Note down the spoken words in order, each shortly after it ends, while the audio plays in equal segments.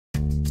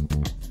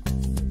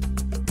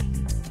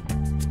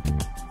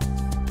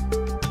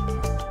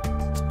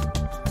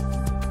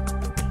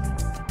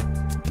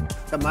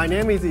My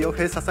name is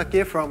Yohei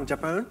Sasaki from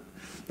Japan.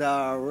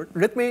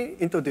 Let me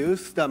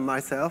introduce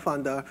myself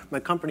and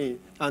my company,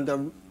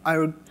 and I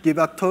will give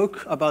a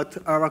talk about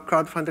our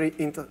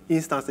crowdfunding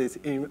instances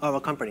in our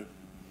company.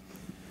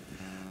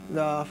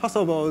 First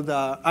of all,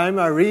 I'm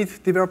a lead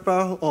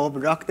developer of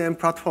Rakuten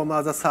Platform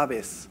as a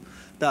Service.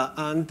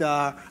 And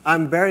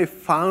I'm very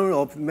fan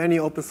of many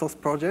open source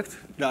projects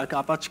like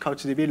Apache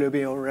CouchDB,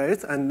 Ruby on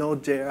Rails, and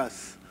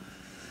Node.js.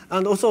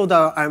 And also,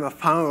 I'm a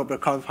fan of the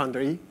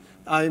crowdfunding.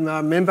 I'm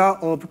a member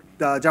of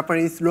the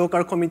Japanese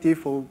local committee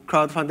for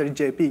crowdfunding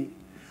JP.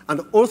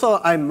 And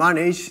also, I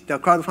manage the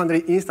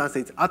crowdfunding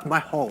instances at my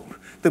home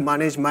to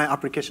manage my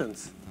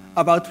applications.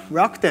 About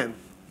Rakuten,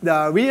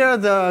 we are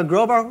the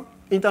global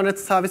internet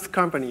service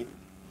company.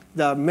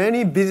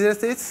 Many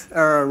businesses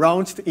are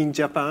launched in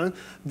Japan.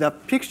 The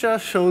picture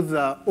shows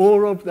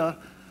all of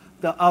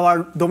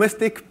our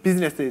domestic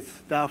businesses,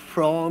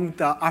 from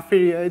the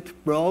affiliate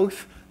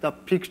blogs, the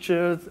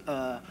pictures,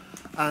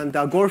 and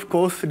the golf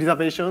course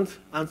reservations,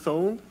 and so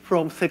on,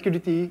 from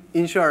security,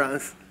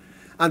 insurance.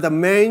 And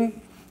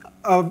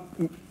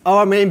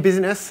our main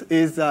business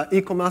is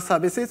e-commerce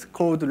services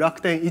called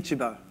Rakuten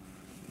Ichiba.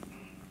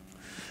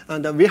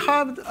 And we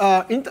have,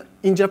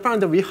 in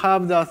Japan, we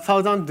have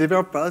 1,000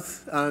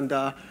 developers and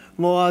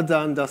more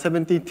than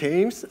 70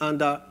 teams.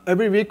 And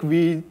every week,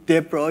 we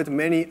deployed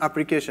many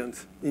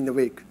applications in the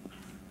week.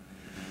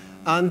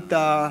 And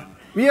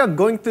we are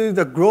going to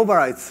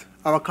globalize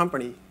our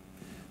company.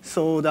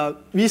 So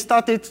we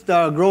started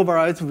the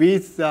globalize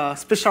with a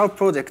special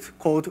project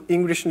called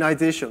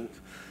Englishnization.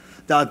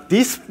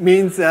 This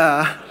means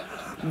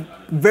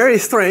very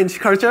strange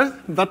culture,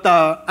 but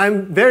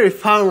I'm very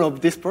fan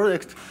of this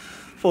project.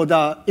 For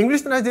the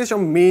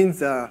Englishnization means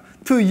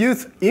to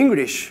use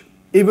English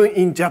even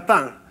in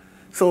Japan.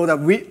 So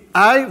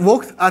I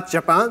worked at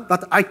Japan,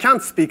 but I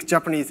can't speak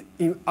Japanese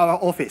in our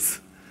office.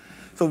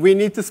 So we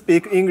need to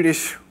speak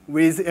English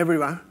with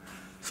everyone,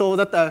 so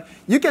that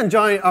you can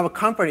join our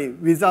company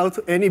without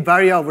any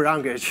barrier of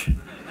language.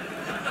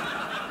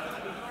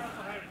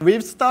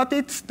 We've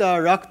started the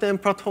Rakuten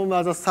Platform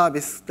as a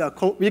Service.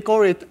 We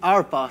call it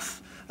RPaas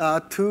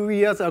 2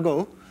 years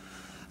ago.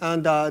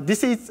 And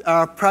this is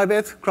our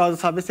private cloud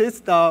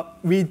services that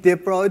we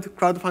deployed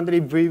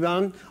crowdfunding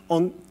V1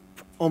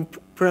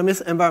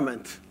 on-premise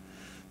environment.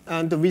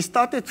 And we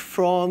started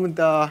from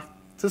the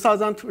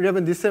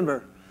 2011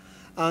 December,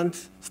 and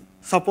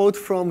support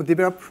from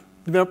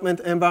development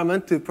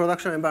environment to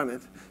production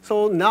environment.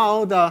 So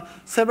now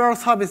several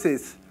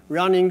services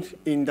running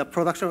in the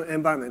production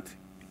environment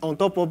on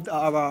top of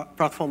our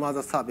platform as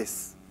a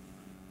service.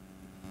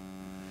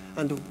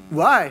 And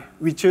why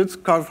we choose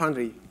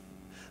crowdfunding?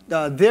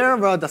 There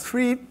were the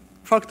 3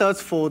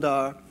 factors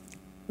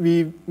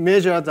we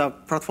measure the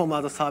platform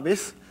as a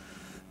service.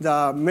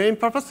 The main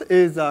purpose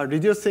is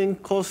reducing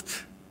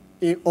cost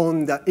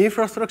on the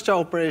infrastructure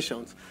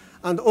operations,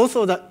 and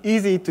also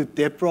easy to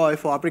deploy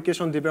for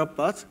application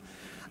developers.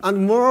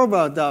 And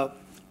moreover,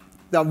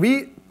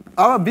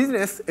 our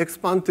business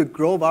expands to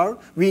global.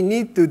 We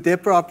need to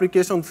deploy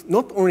applications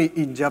not only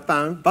in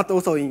Japan, but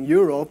also in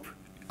Europe,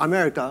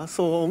 America,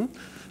 so on.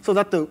 So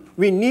that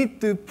we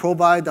need to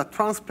provide the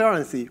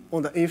transparency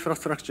on the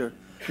infrastructure,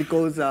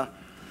 because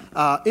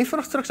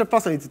infrastructure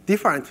pattern is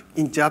different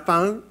in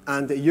Japan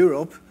and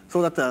Europe,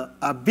 so that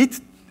a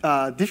bit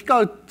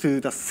difficult to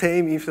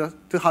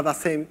have the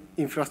same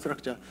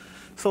infrastructure.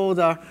 So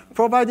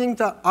providing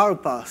the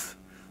RPaas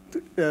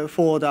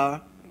for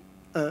the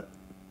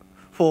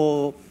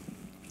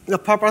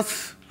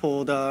purpose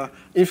for the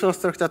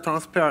infrastructure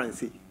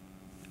transparency.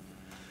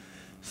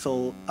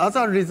 So as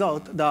a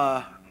result,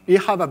 we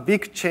have a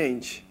big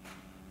change.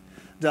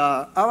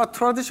 Our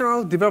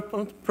traditional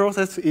development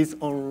process is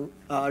on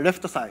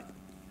left side.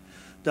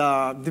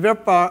 The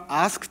developer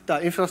asks the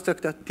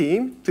infrastructure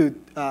team to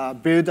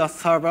build the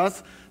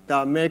servers,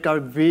 make our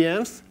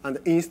VMs, and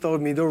install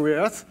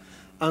middlewares,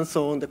 and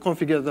so on,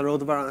 configure the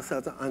load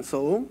balancers, and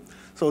so on.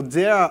 So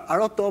there are a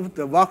lot of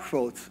the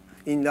workflows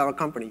in our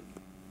company.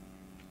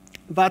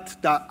 But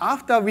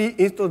after we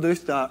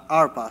introduced the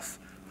RPaas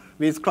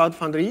with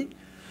crowdfunding,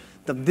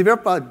 the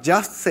developer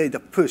just said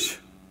push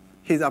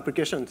his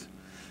applications.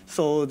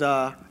 So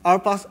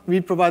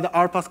we provide the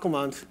RPaas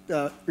command,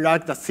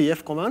 like the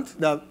CF command.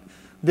 The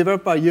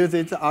developer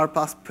uses the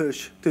RPaas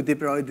push to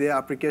deploy their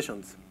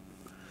applications.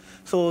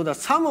 So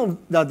some of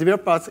the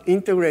developers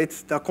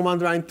integrate the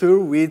command line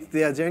tool with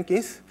their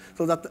Jenkins,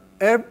 so that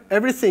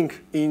everything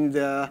in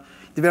the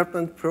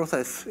development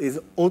process is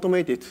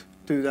automated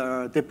to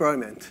the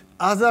deployment.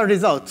 As a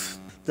result,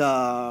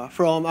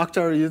 from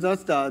actual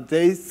users,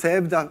 they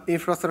save the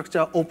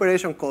infrastructure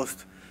operation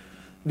cost,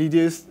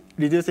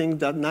 reducing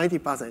that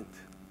 90%.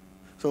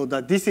 So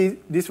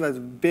this was a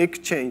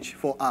big change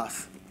for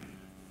us.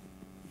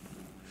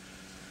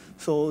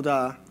 So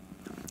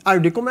I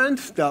recommend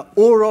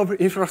all of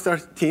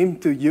infrastructure team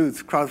to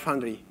use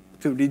crowdfunding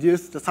to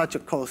reduce such a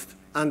cost.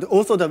 And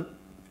also the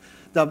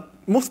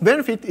most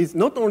benefit is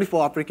not only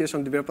for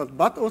application developers,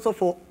 but also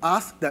for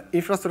us, the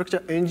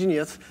infrastructure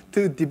engineers,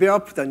 to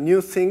develop the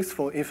new things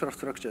for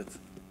infrastructures.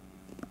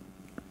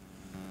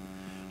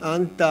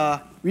 And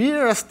we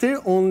are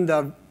still on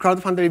the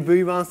Cloud Foundry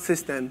V1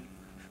 system.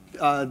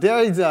 There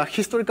is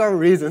historical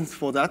reasons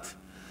for that.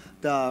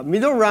 The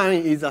middle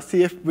line is a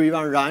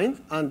CFV1 line,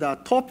 and the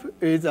top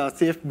is a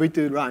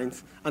CFV2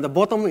 lines, and the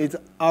bottom is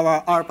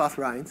our RPaas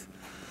lines.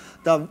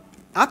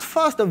 At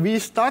first, we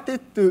started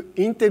to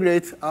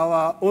integrate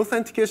our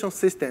authentication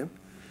system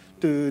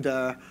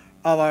to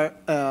our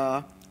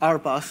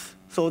RPaas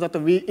so that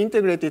we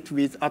integrate it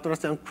with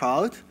Atlassian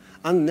Cloud.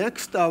 And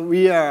next,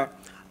 we are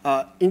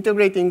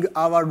integrating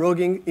our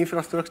logging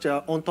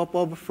infrastructure on top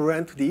of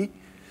Foundry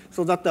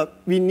so that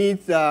we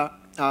need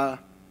to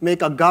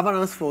make a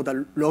governance for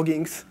the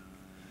loggings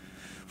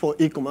for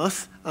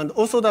e-commerce. And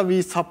also that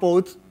we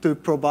support to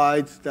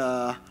provide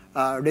the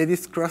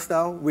Redis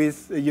cluster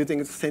with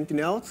using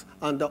Sentinels,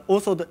 and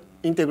also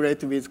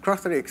integrate with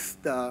ClusterX.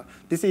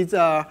 This is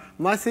a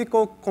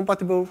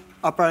MySQL-compatible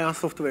appliance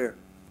software.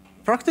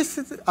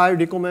 Practices I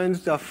recommend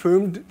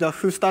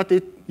who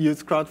started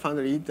use Cloud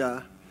Foundry.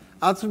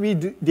 As we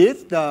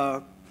did,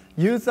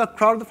 use the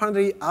Cloud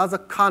Foundry as a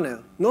kernel,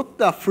 not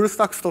the full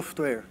stack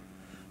software.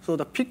 So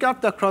pick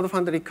up the Cloud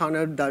Foundry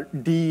kernel, the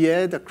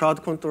DA, the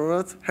cloud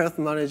controllers, health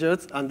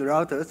managers, and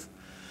routers.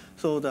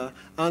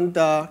 And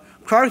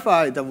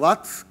clarify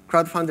what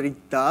Cloud Foundry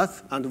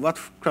does and what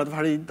Cloud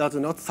Foundry does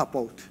not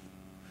support.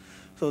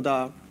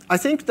 So I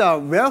think the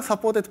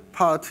well-supported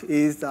part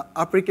is the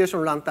application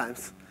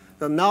runtimes.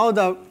 So now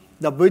the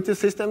V2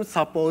 systems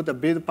support the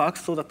build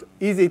packs so that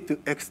easy to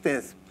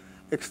extend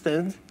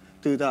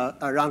to the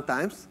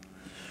runtimes.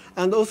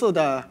 And also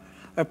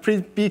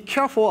please be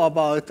careful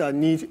about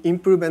need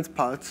improvement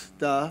parts,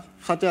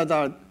 such as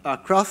the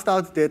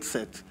clustered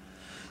dataset.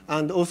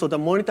 And also the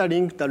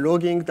monitoring, the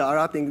logging, the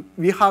alerting.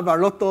 We have a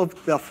lot of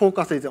the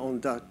focuses on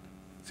that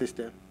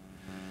system.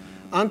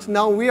 And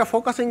now we are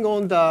focusing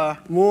on the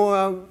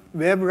more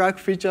web-like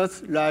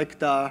features like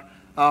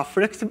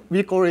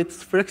we call it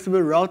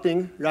flexible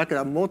routing, like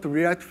the mode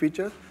rewrite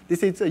feature.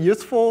 This is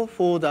useful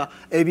for the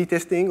A/B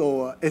testing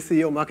or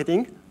SEO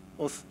marketing,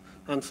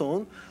 and so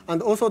on.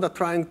 And also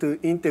trying to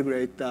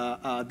integrate the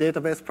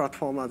database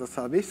platform as a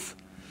service.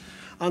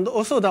 And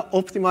also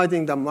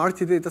optimizing the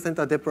multi-data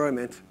center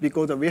deployment,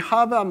 because we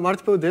have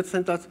multiple data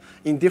centers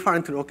in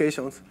different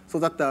locations, so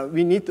that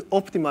we need to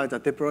optimize the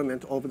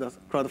deployment of the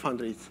Cloud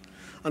Foundries.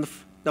 And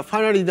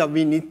finally,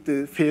 we need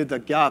to fill the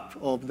gap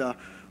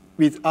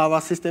with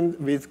our system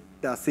with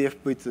the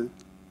CFV2.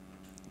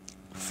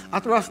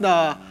 At last,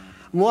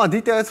 more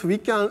details, we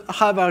can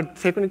have a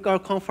technical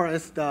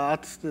conference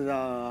at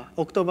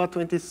October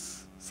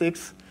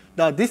 26th.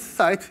 This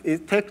site is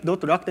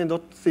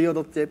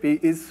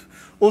tech.rakuten.co.jp is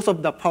also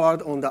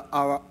powered on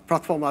our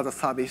platform as a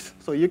service.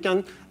 So you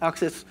can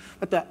access,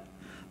 but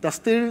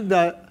still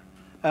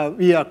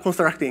we are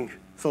constructing.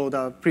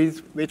 So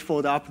please wait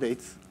for the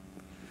updates.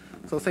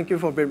 So thank you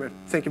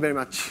very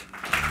much.